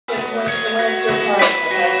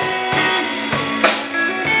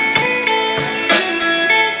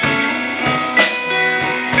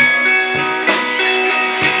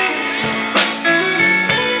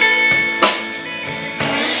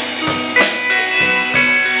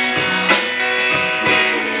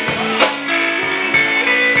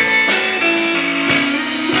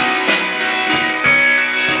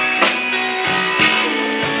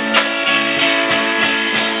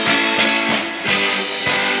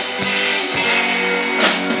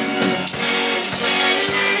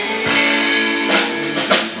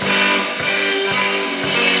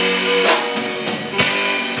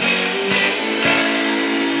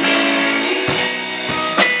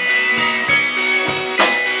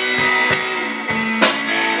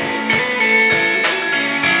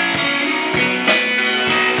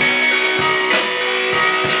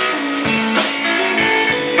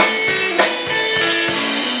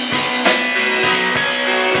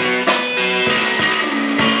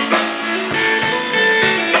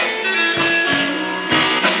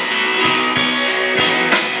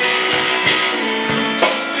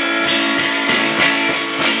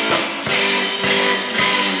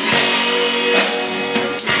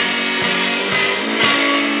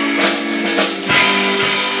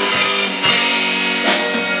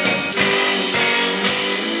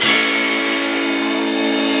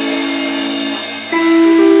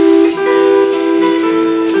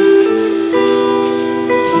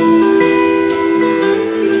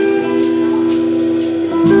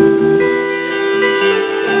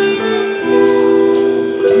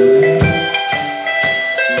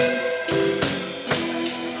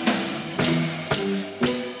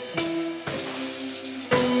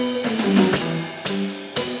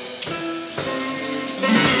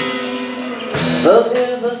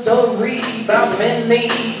sleep out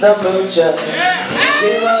beneath the moocher.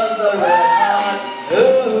 She was a red hot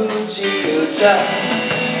hoochie coocher.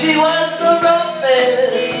 She was the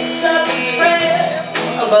roughest, toughest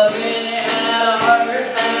friend, but really had a heart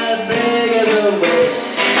as big as a whale.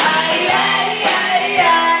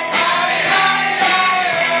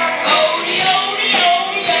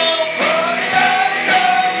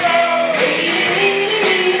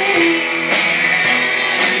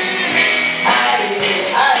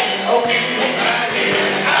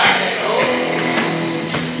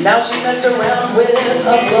 Now she messed around with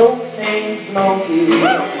a bloke named Smokey.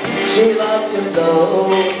 She loved him though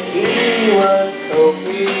he was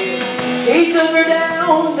cokey. He took her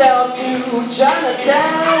down to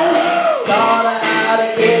Chinatown, taught her how to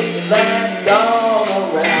kick that dog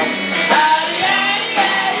around.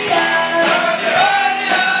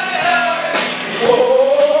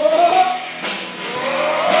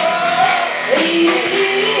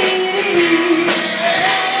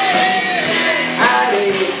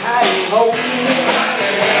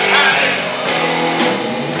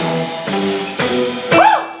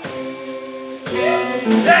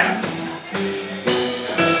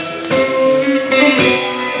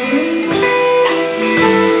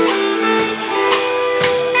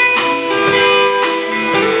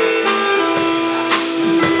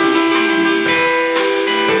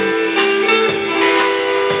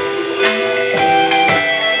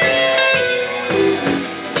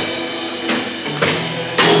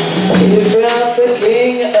 He brought the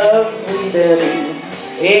king of Sweden.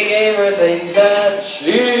 He gave her things that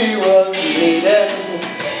she was needing.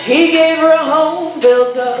 He gave her a home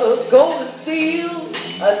built of gold and steel,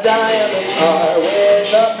 a diamond car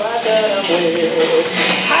with a platinum wheel.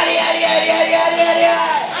 Howdy, howdy, howdy, howdy, howdy, howdy,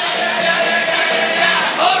 howdy.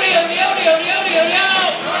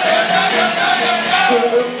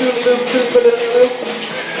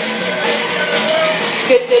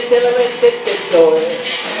 Get the toy.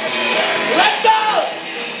 Let's go!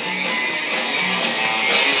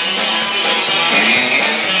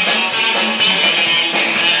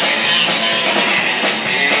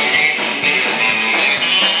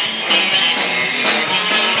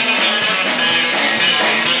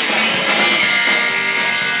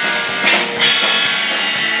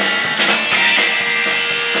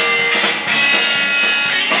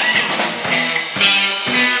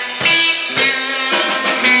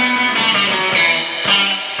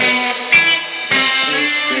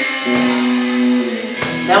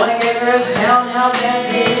 Now I gave her a townhouse and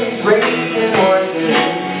teams, racing horses.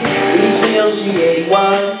 Each meal she ate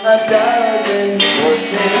was a dozen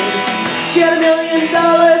horses. She had $1 million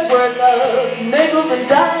worth of nickels and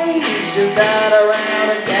dimes. She sat around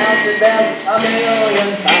and counted them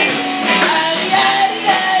 1,000,000 times.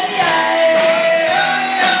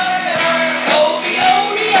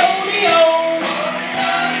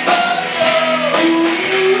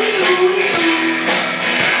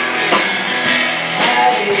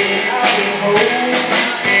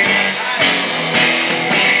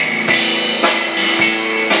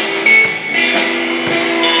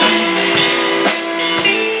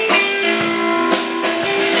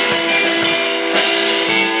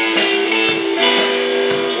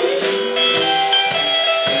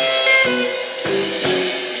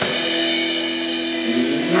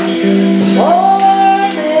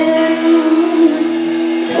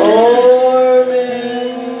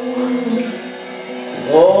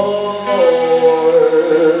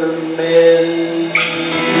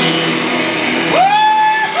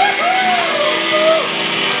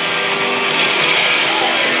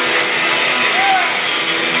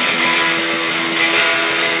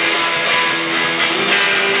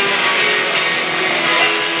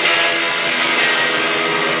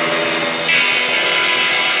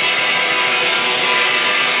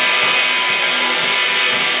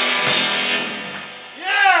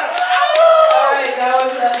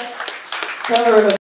 Cover of